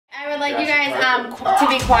I would like you guys to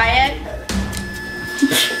be quiet.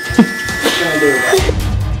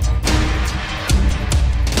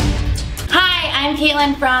 Hi, I'm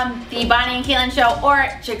Caitlyn from the Bonnie and Caitlyn Show, or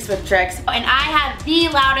Chickswtricks, and I have the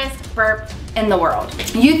loudest burp in the world.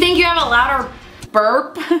 You think you have a louder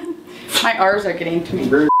burp? My R's are getting to me.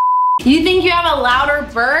 You think you have a louder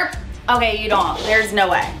burp? Okay, you don't. There's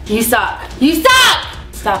no way. You suck. You suck!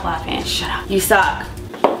 Stop laughing. Shut up. You suck.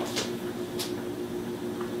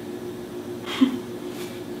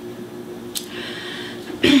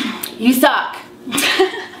 You suck.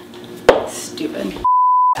 Stupid.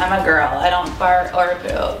 I'm a girl. I don't fart or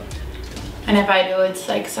poop. And if I do, it's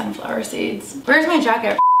like sunflower seeds. Where's my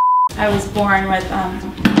jacket? I was born with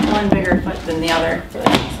one bigger foot than the other.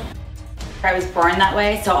 I was born that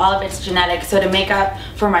way, so all of it's genetic. So to make up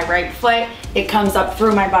for my right foot, it comes up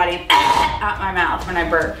through my body, out my mouth when I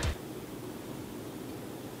burp.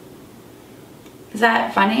 Is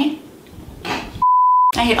that funny?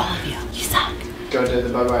 I hate all of you. You suck. Go to the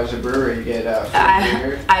Budweiser brewery, get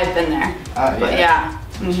beer. I've been there. But yeah.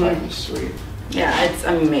 It's fucking sweet. Yeah, it's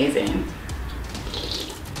amazing.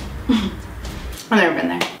 I've never been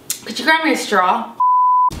there. Could you grab me a straw?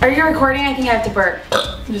 Are you recording? I think I have to burp.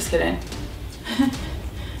 I'm just kidding.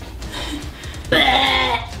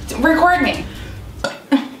 Record me.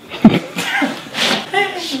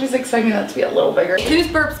 I was expecting that to be a little bigger. Whose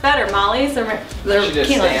burp's better, Molly's or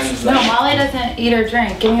Caitlyn's? No, Molly doesn't eat or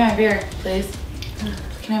drink. Give me my beer, please.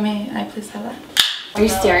 Can I please have that? Are you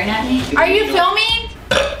staring at me? Are you filming?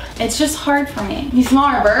 It's just hard for me. You smell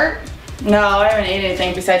our burp? No, I haven't ate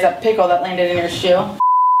anything besides that pickle that landed in your shoe.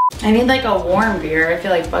 I need like a warm beer. I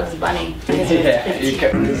feel like Bugs Bunny. That's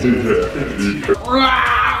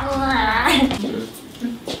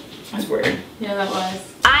weird. Yeah, that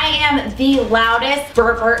was. I am the loudest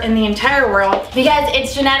burper in the entire world because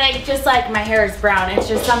it's genetic, just like my hair is brown. It's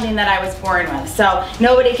just something that I was born with. So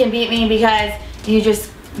nobody can beat me because you just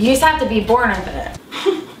have to be born with it.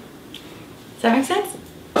 Does that make sense?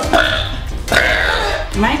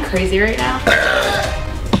 Am I crazy right now?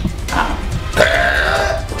 Oh.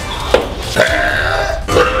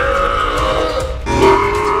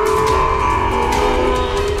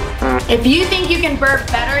 If you think you can burp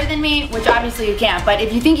better than me, which obviously you can't, but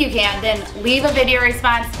if you think you can, then leave a video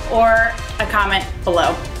response or a comment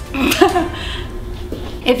below.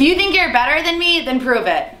 If you think you're better than me, then prove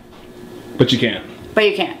it. But you can't. But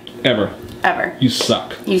you can't. Ever. Ever. You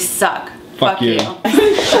suck. You suck. Fuck you.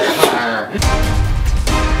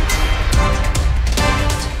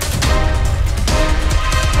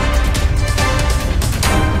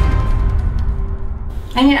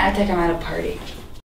 I mean, I think I'm at a party.